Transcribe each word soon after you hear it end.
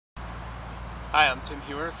Hi, I'm Tim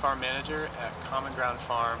Heuer, farm manager at Common Ground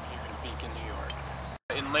Farm here in Beacon, New York.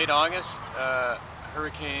 In late August,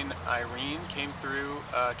 Hurricane Irene came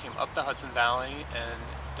up the Hudson Valley and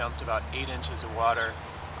dumped about 8 inches of water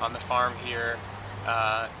on the farm here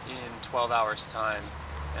in 12 hours time.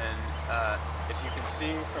 And if you can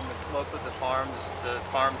see from the slope of the farm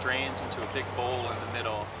drains into a big bowl in the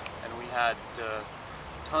middle, and we had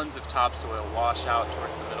tons of topsoil wash out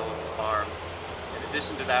towards the middle of the farm. In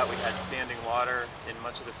addition to that, we had standing water in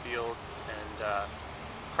much of the fields and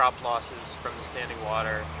crop losses from the standing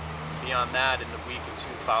water. Beyond that, in the week or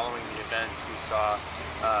two following the event, we saw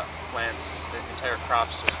entire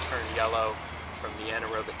crops just turn yellow from the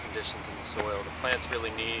anaerobic conditions in the soil. The plants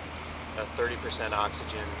really need 30%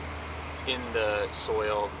 oxygen in the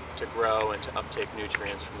soil to grow and to uptake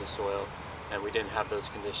nutrients from the soil, and we didn't have those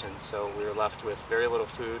conditions, so we were left with very little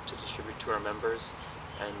food to distribute to our members,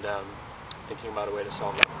 and thinking about a way to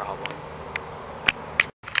solve that problem.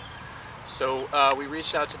 So we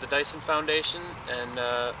reached out to the Dyson Foundation and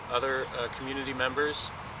other community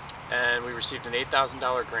members, and we received an $8,000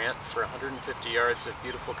 grant for 150 yards of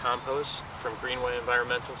beautiful compost from Greenway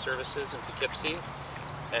Environmental Services in Poughkeepsie,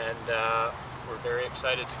 and we're very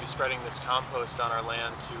excited to be spreading this compost on our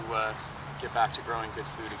land to get back to growing good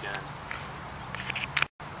food again.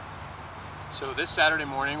 So this Saturday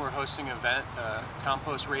morning we're hosting an event,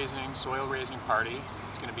 compost raising, soil raising party.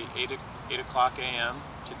 It's going to be 8 o'clock a.m.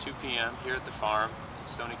 to 2 p.m. here at the farm at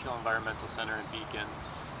Stony Kill Environmental Center in Beacon.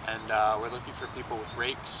 And we're looking for people with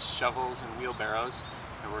rakes, shovels, and wheelbarrows.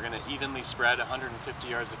 And we're going to evenly spread 150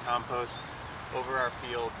 yards of compost over our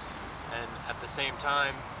fields. And at the same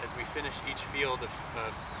time, as we finish each field of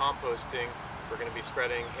composting, we're going to be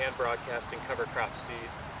spreading, hand broadcasting cover crop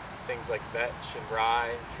seed, things like vetch and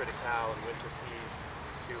rye, triticale, and winter peas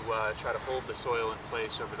to try to hold the soil in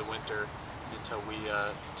place over the winter until we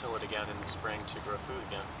till it again in the spring to grow food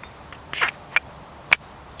again.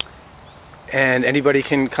 And anybody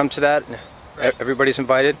can come to that? Right. Everybody's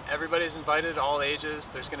invited? Everybody's invited, all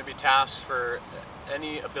ages. There's going to be tasks for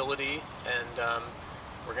any ability, and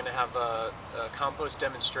we're going to have a compost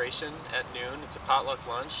demonstration at noon. It's a potluck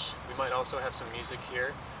lunch. We might also have some music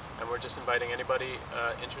here. And we're just inviting anybody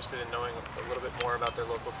interested in knowing a little bit more about their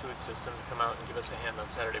local food system to come out and give us a hand on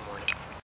Saturday morning.